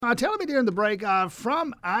Tell me during the break,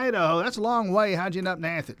 from Idaho, that's a long way. How'd you end up in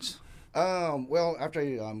Athens? Well, after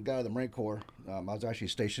I got out of the Marine Corps, I was actually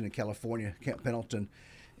stationed in California, Camp Pendleton,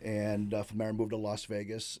 and from there I moved to Las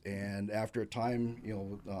Vegas. And after a time,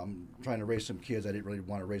 trying to raise some kids, I didn't really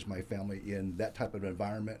want to raise my family in that type of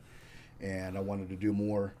environment. And I wanted to do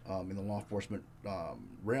more in the law enforcement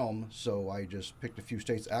realm, so I just picked a few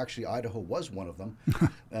states. Actually, Idaho was one of them,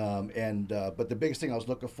 but the biggest thing I was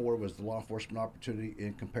looking for was the law enforcement opportunity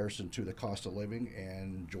in comparison to the cost of living,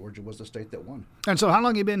 and Georgia was the state that won. And so, how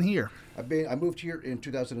long you been here? I moved here in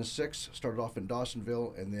 2006. Started off in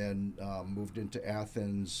Dawsonville, and then moved into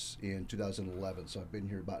Athens in 2011. So I've been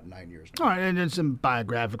here about 9 years now. All right, and then some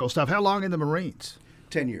biographical stuff. How long in the Marines?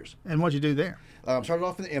 10 years. And what'd you do there? Started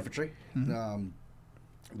off in the infantry.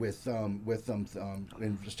 With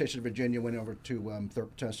in Station of Virginia, went over to 3rd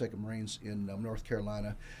Lieutenant 2nd Marines in North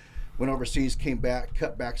Carolina. Went overseas, came back,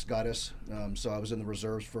 cutbacks got us. So I was in the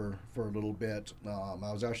reserves for a little bit.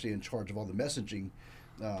 I was actually in charge of all the messaging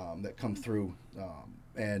that come through,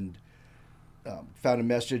 and found a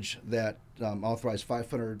message that authorized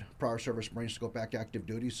 500 prior service Marines to go back active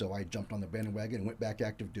duty. So I jumped on the bandwagon and went back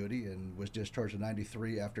active duty, and was discharged in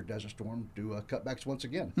 '93 after Desert Storm to cutbacks once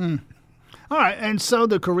again. All right, and so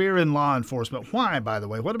the career in law enforcement. Why, by the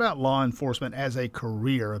way? What about law enforcement as a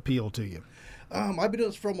career appeal to you? I've been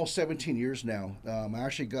doing this for almost 17 years now. I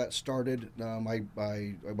actually got started,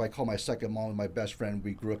 I call my second mom my best friend.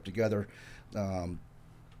 We grew up together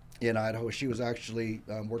in Idaho. She was actually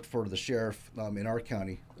worked for the sheriff in our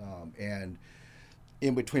county. And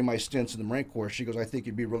in between my stints in the Marine Corps, she goes, I think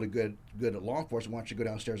you'd be really good at law enforcement. Why don't you go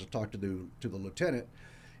downstairs and talk to the lieutenant?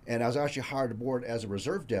 And I was actually hired aboard as a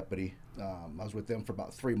reserve deputy. I was with them for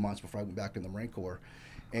about 3 months before I went back in the Marine Corps.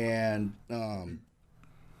 And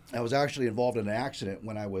I was actually involved in an accident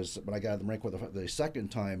when I got out of the Marine Corps the second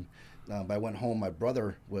time. I went home. My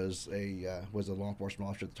brother was a law enforcement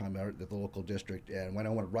officer at the time at the local district, and when I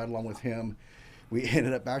went right along with him, we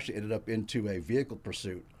ended up into a vehicle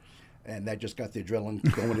pursuit, and that just got the adrenaline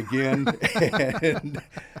going again.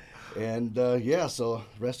 So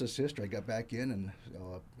the rest is history. I got back in, and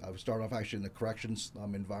I started off actually in the corrections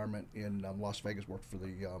environment in Las Vegas. Worked for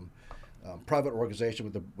the private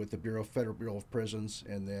organization with the Federal Bureau of Prisons,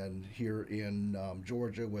 and then here in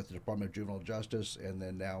Georgia with the Department of Juvenile Justice, and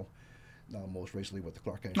then now most recently with the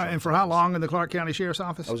Clark County Sheriff's And for Office. how long in the Clark County Sheriff's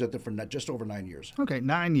Office? I was at there for just over 9 years. Okay,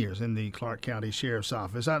 9 years in the Clark County Sheriff's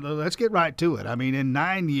Office. Let's get right to it. I mean, in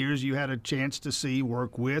 9 years, you had a chance to see,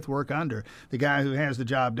 work under the guy who has the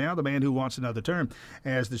job now, the man who wants another term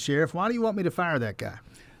as the sheriff. Why do you want me to fire that guy?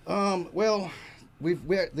 Well,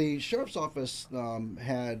 the Sheriff's Office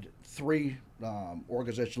had 3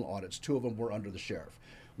 organizational audits. 2 of them were under the sheriff.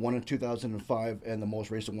 One in 2005 and the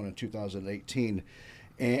most recent one in 2018.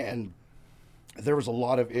 And there was a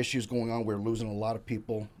lot of issues going on. We were losing a lot of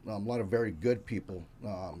people, a lot of very good people,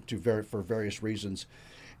 for various reasons.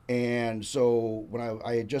 And so when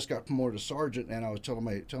I had just got promoted to sergeant, and I was telling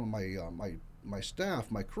my staff,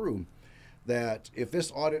 my crew, that if this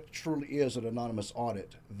audit truly is an anonymous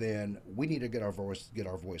audit, then we need to get our voice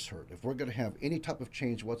heard. If we're going to have any type of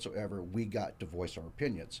change whatsoever, we got to voice our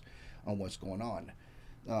opinions on what's going on.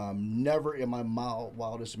 Never in my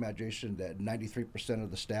wildest imagination that 93%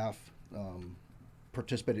 of the staff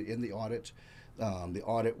participated in the audit. The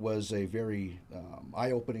audit was a very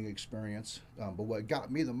eye-opening experience, but what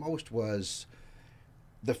got me the most was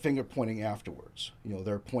the finger pointing afterwards.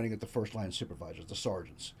 They're pointing at the first line supervisors, the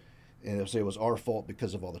sergeants, and they'll say it was our fault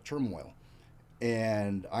because of all the turmoil.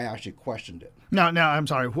 And I actually questioned it. No, I'm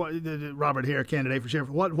sorry. Robert Hare, candidate for sheriff.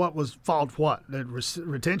 What was fault? What the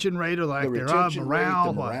retention rate or lack thereof?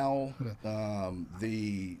 Morale.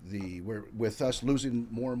 With us losing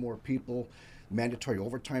more and more people, mandatory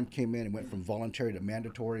overtime came in and went from voluntary to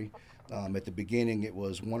mandatory. At the beginning, it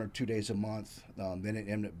was 1 or 2 days a month. Then it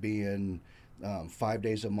ended up being 5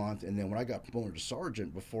 days a month. And then when I got promoted to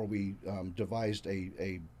sergeant, before we devised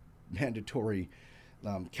a mandatory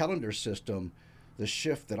calendar system, the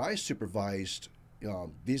shift that I supervised,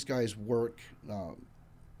 these guys work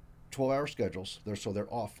 12-hour schedules.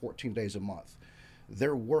 They're off 14 days a month.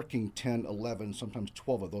 They're working 10, 11, sometimes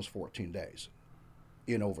 12 of those 14 days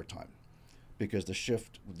in overtime, because the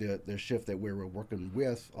shift that we were working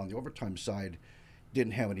with on the overtime side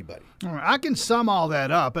didn't have anybody. All right, I can sum all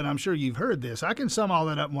that up, and I'm sure you've heard this. I can sum all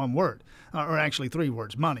that up in one word, or actually 3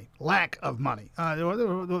 words: money. Lack of money.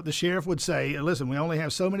 The sheriff would say, listen, we only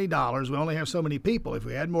have so many dollars, we only have so many people. If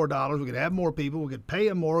we had more dollars, we could have more people, we could pay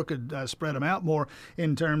them more, could spread them out more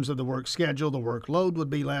in terms of the work schedule, the workload would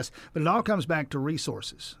be less, but it all comes back to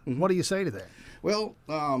resources. Mm-hmm. What do you say to that? Well,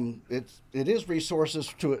 it is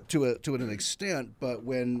resources to an extent, but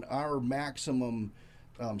when our maximum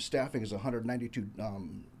staffing is 192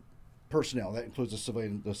 personnel, that includes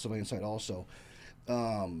the civilian side also,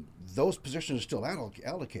 those positions are still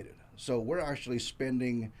allocated. So we're actually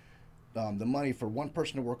spending the money for one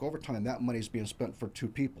person to work overtime. That money is being spent for 2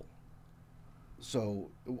 people. So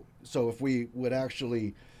if we would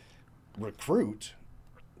actually recruit,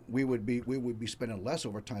 we would be spending less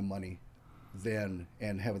overtime money than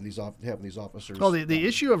and having these officers. Well, the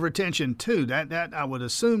issue of retention too, that I would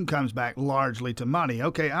assume comes back largely to money.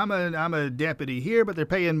 Okay, I'm a deputy here, but they're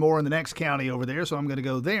paying more in the next county over there, so I'm going to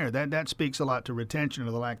go there. That speaks a lot to retention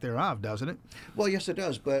or the lack thereof, doesn't it? Well, yes, it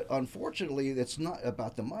does. But unfortunately, it's not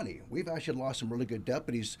about the money. We've actually lost some really good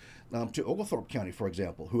deputies to Oglethorpe County, for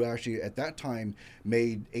example, who actually at that time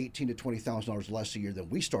made $18,000 to $20,000 less a year than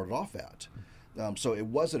we started off at. So it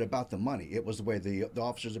wasn't about the money. It was the way the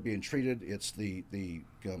officers are being treated. It's the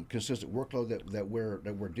consistent workload that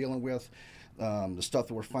we're dealing with, the stuff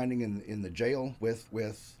that we're finding in the jail with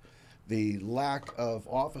the lack of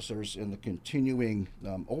officers and the continuing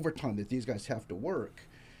overtime that these guys have to work.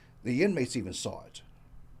 The inmates even saw it.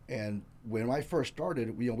 And when I first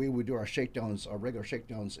started, we would do our shakedowns, our regular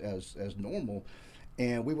shakedowns as normal.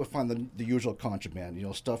 And we would find the usual contraband,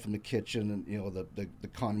 stuff from the kitchen and, the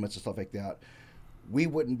condiments and stuff like that. We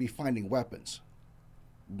wouldn't be finding weapons.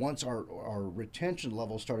 Once our retention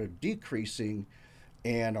levels started decreasing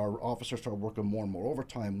and our officers started working more and more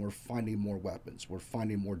overtime, we're finding more weapons. We're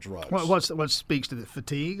finding more drugs. What speaks to the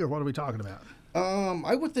fatigue, or what are we talking about?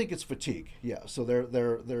 I would think it's fatigue, yeah. So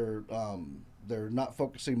they're not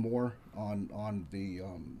focusing more on the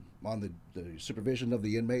supervision of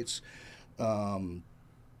the inmates. Some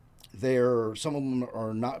of them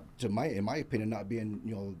are not, in my opinion, not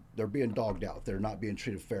being, they're being dogged out. They're not being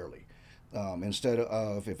treated fairly. Instead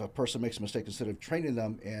of, if a person makes a mistake, instead of training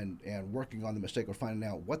them and working on the mistake or finding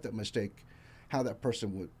out what that mistake, how that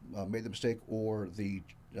person made the mistake, or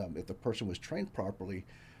if the person was trained properly,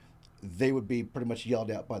 they would be pretty much yelled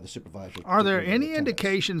at by the supervisor. Are there any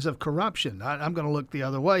indications of corruption? I'm going to look the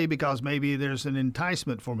other way because maybe there's an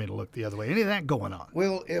enticement for me to look the other way. Any of that going on?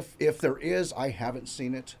 Well, if there is, I haven't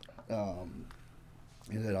seen it. I've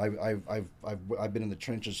been in the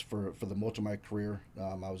trenches for the most of my career.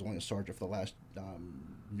 I was only a sergeant for the last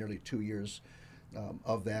nearly 2 years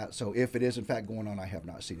of that. So if it is in fact going on, I have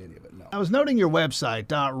not seen any of it. No. I was noting your website,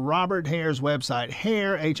 Robert Hare's website,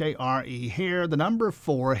 Hare, Hare, Hare, the number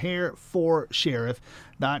 4,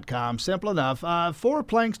 Hare4Sheriff.com. Simple enough. 4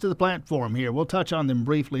 planks to the platform here. We'll touch on them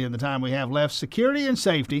briefly in the time we have left. Security and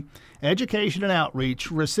safety, education and outreach,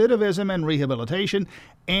 recidivism and rehabilitation,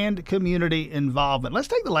 and community involvement. Let's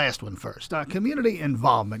take the last one first. Community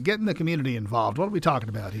involvement, getting the community involved. What are we talking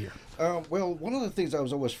about here? Well, one of the things I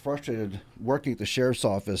was always frustrated working at the sheriff's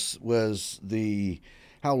office was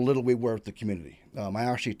how little we were with the community. I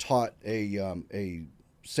actually taught a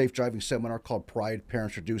safe driving seminar called Pride: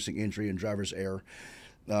 Parents Reducing Injury and Driver's Error,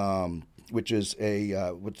 which is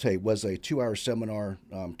was a 2-hour seminar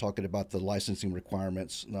talking about the licensing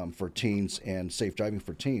requirements for teens and safe driving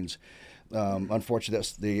for teens.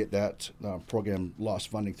 Unfortunately, that program lost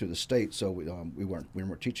funding through the state, so we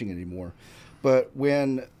weren't teaching anymore. But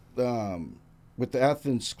when with the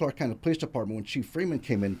Athens Clark County Police Department, when Chief Freeman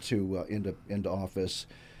came into office,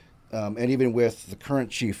 and even with the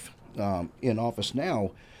current chief in office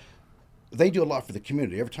now, they do a lot for the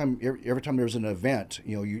community. Every time there's an event,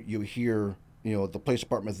 you hear the police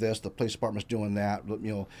department this, the police department's doing that,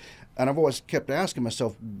 and I've always kept asking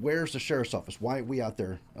myself, where's the sheriff's office? Why are we out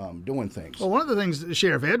there doing things? Well, one of the things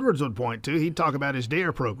Sheriff Edwards would point to, he'd talk about his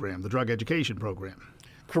DARE program, the drug education program.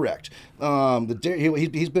 Correct.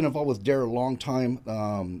 He's been involved with DARE a long time.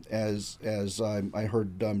 As I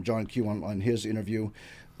heard John Q on his interview.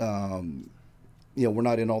 We're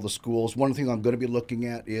not in all the schools. One of the things I'm going to be looking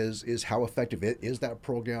at is how effective is that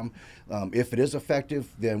program. If it is effective,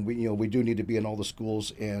 then we do need to be in all the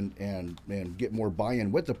schools and get more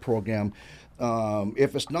buy-in with the program.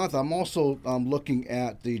 If it's not, I'm also looking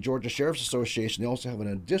at the Georgia Sheriff's Association. They also have an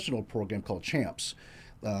additional program called CHAMPS.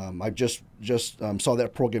 I just saw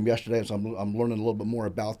that program yesterday, so I'm learning a little bit more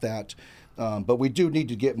about that. But we do need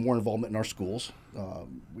to get more involvement in our schools.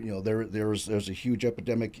 There's a huge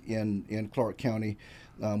epidemic in Clark County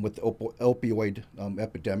with the opioid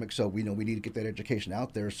epidemic. So we need to get that education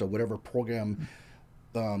out there. So whatever program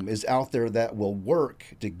is out there that will work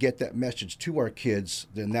to get that message to our kids,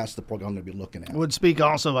 then that's the program I'm going to be looking at. Would speak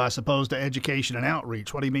also, I suppose, to education and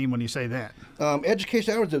outreach. What do you mean when you say that?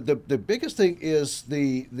 Education and outreach. The biggest thing is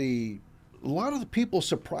a lot of the people,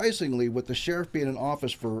 surprisingly, with the sheriff being in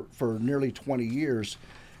office for nearly 20 years,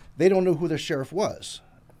 they don't know who the sheriff was.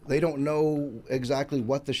 They don't know exactly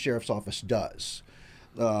what the sheriff's office does.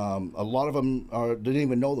 A lot of them didn't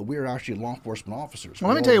even know that we were actually law enforcement officers.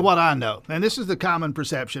 Well, let me tell you what I know, and this is the common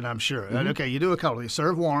perception, I'm sure. Mm-hmm. Okay, you do a couple. You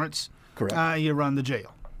serve warrants. Correct. You run the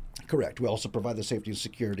jail. Correct. We also provide the safety and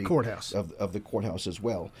security Courthouse. of the courthouse as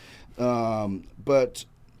well. But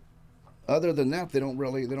other than that, they don't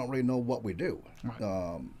really know what we do.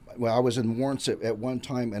 Right. Well, I was in warrants at one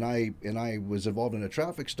time, and I was involved in a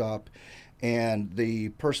traffic stop, and the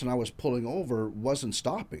person I was pulling over wasn't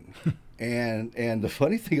stopping. and the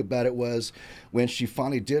funny thing about it was, when she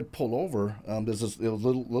finally did pull over, there's this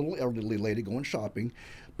little elderly lady going shopping,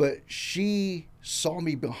 but she saw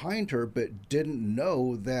me behind her, but didn't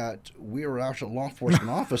know that we were actual law enforcement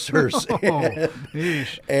officers.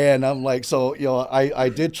 And I'm like, so I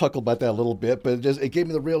did chuckle about that a little bit, but it gave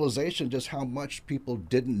me the realization just how much people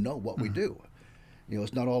didn't know what we do.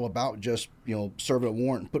 It's not all about just serving a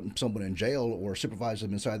warrant and putting someone in jail or supervising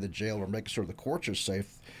them inside the jail or making sure the courts are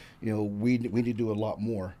safe. We need to do a lot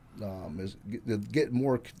more. Get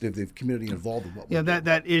more the community involved in what we do.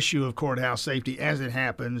 That issue of courthouse safety as it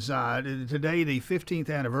happens. Today, the 15th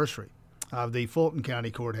anniversary of the Fulton County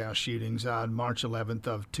Courthouse shootings on March 11th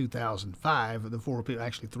of 2005. The 4 people,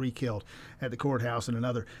 actually 3 killed at the courthouse and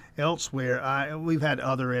another elsewhere. We've had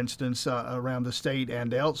other incidents around the state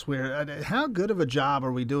and elsewhere. How good of a job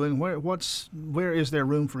are we doing? Where is there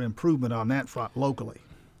room for improvement on that front locally?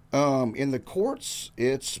 In the courts,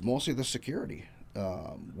 it's mostly the security.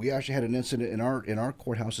 We actually had an incident in our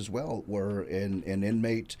courthouse as well, where an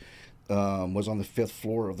inmate was on the 5th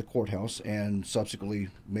floor of the courthouse and subsequently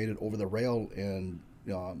made it over the rail and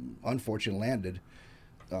unfortunately landed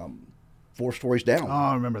 4 stories down. Oh,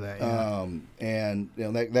 I remember that. Yeah. And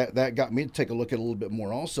that got me to take a look at a little bit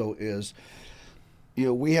more. Also, is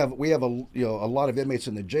we have a lot of inmates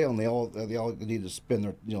in the jail, and they all need to spend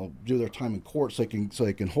their do their time in court so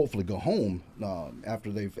they can hopefully go home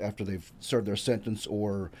after they've served their sentence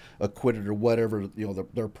or acquitted or whatever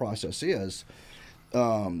their process is.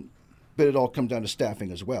 But it all comes down to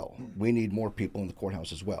staffing as well. We need more people in the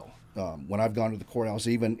courthouse as well. When I've gone to the courthouse,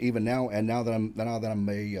 even now, and now that I'm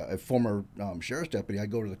a former sheriff's deputy, I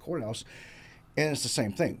go to the courthouse, and it's the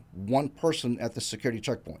same thing. One person at the security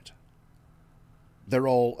checkpoint. They're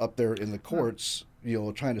all up there in the courts,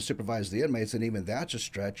 trying to supervise the inmates, and even that's a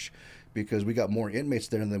stretch, because we got more inmates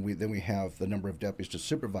there than we have the number of deputies to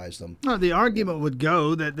supervise them. Well, the argument would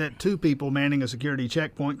go that 2 people manning a security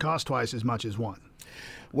checkpoint cost twice as much as 1.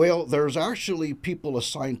 Well, there's actually people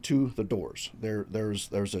assigned to the doors. There's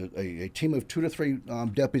a team of 2 to 3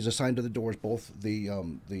 deputies assigned to the doors, both the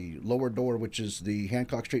lower door, which is the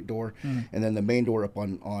Hancock Street door, and then the main door up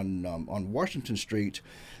on Washington Street.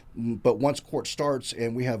 But once court starts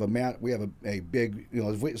and we have a big,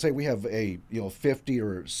 if we have a 50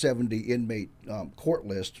 or 70 inmate court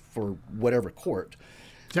list for whatever court.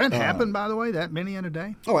 Does that happen, by the way, that many in a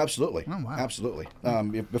day? Oh, absolutely. Oh, wow. Absolutely.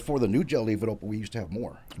 Before the new jail even opened, we used to have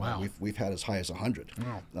more. Wow. We've had as high as 100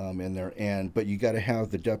 Wow. in there. But you got to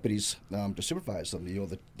have the deputies to supervise them.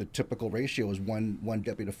 The typical ratio is one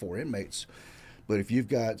deputy to 4 inmates. But if you've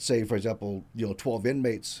got, say, for example, 12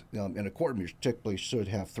 inmates in a courtroom, you typically should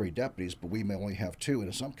have 3 deputies, but we may only have 2, and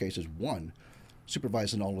in some cases 1,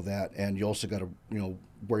 supervising all of that. And you also got to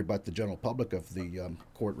worry about the general public of the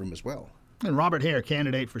courtroom as well. And Robert Hare,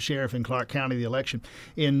 candidate for sheriff in Clark County, the election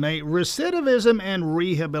in May. Recidivism and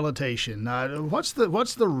rehabilitation. What's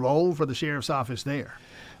the role for the sheriff's office there?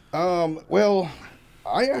 Well,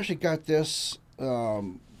 I actually got this.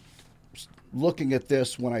 Looking at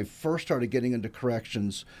this when I first started getting into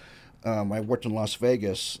corrections, I worked in Las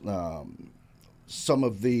Vegas. Some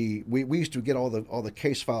of we used to get all the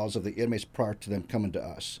case files of the inmates prior to them coming to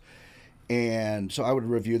us. And so I would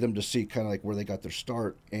review them to see kind of like where they got their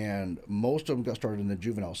start. And most of them got started in the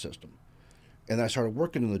juvenile system. And then I started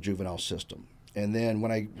working in the juvenile system. And then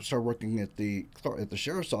when I started working at the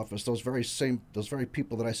sheriff's office, those very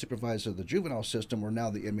people that I supervised at the juvenile system were now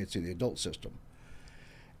the inmates in the adult system.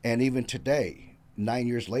 And even today, 9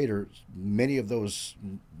 years later, many of those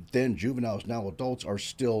then juveniles, now adults, are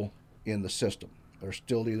still in the system. are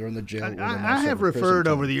still either in the jail. or they're I not have serving prison referred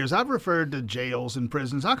time. over the years. I've referred to jails and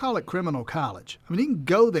prisons. I call it criminal college. I mean, you can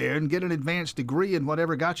go there and get an advanced degree in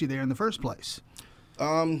whatever got you there in the first place.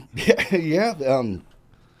 That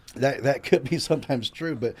could be sometimes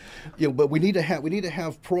true, but but we need to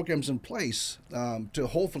have programs in place to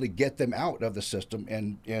hopefully get them out of the system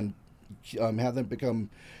and have them become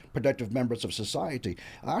productive members of society.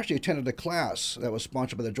 I actually attended a class that was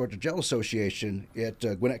sponsored by the Georgia Jail Association at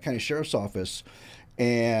Gwinnett County Sheriff's Office,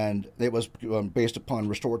 and it was based upon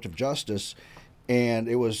restorative justice, and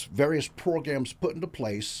it was various programs put into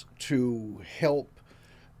place to help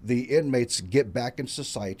the inmates get back in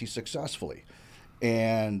society successfully.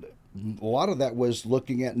 And a lot of that was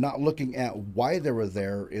not looking at why they were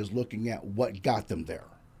there, is looking at what got them there.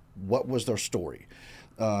 What was their story?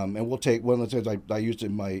 And we'll take one of the things I used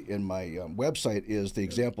in my website is the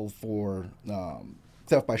example for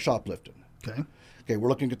theft by shoplifting. Okay, we're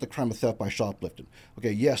looking at the crime of theft by shoplifting.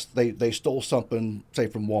 Okay, yes, they stole something, say,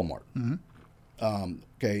 from Walmart.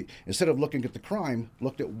 Okay, instead of looking at the crime,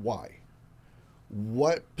 looked at why.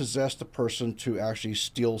 What possessed a person to actually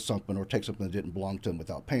steal something or take something that didn't belong to them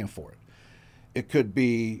without paying for it? It could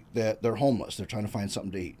be that they're homeless. They're trying to find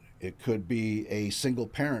something to eat. It could be a single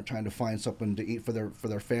parent trying to find something to eat for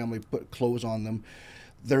their family, put clothes on them.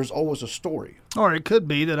 There's always a story. Or it could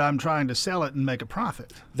be that I'm trying to sell it and make a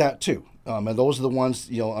profit. That too. And those are the ones,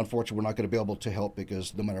 unfortunately, we're not going to be able to help,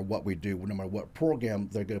 because no matter what we do, no matter what program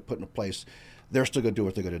they're going to put into place, they're still going to do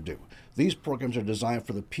what they're going to do. These programs are designed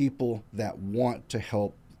for the people that want to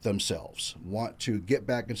help themselves, want to get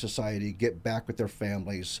back in society, get back with their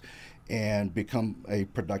families, and become a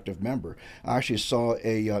productive member. I actually saw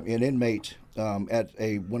an inmate at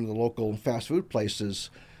one of the local fast food places.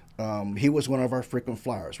 He was one of our frequent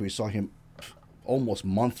flyers. We saw him almost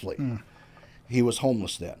monthly. He was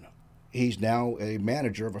homeless then. He's now a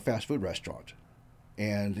manager of a fast food restaurant.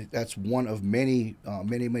 And that's one of many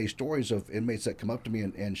stories of inmates that come up to me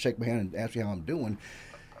and shake my hand and ask me how I'm doing,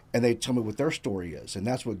 and they tell me what their story is. And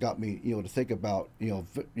that's what got me, to think about,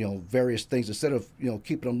 various things. Instead of,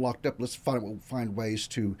 keeping them locked up, let's find ways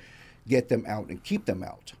to get them out and keep them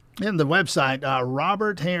out. And the website,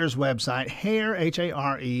 Robert Hare's website, Hare,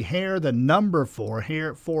 H-A-R-E, Hare, the number 4,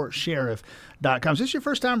 HareForSheriff.com. Is this your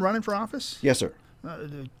first time running for office? Yes, sir.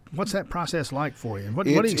 What's that process like for you? What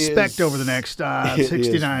do you expect over the next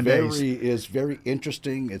 69 days? It's very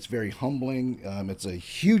interesting. It's very humbling. It's a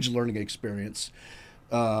huge learning experience.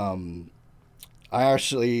 I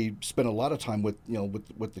actually spent a lot of time with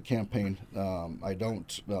the campaign. I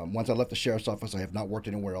don't. Once I left the sheriff's office, I have not worked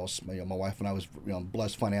anywhere else. My wife and I was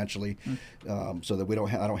blessed financially, so that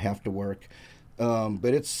I don't have to work.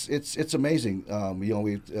 But it's amazing.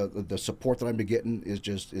 The support that I'm getting is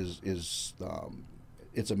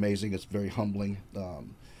it's amazing. It's very humbling,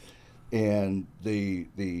 and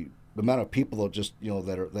the amount of people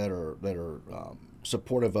that are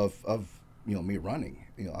supportive of me running.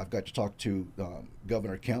 I've got to talk to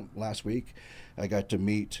Governor Kemp last week. I got to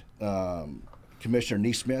meet Commissioner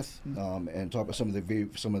Neesmith and talk about some of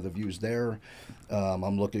the views there.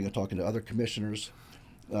 I'm looking at talking to other commissioners.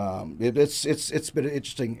 It's been an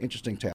interesting task.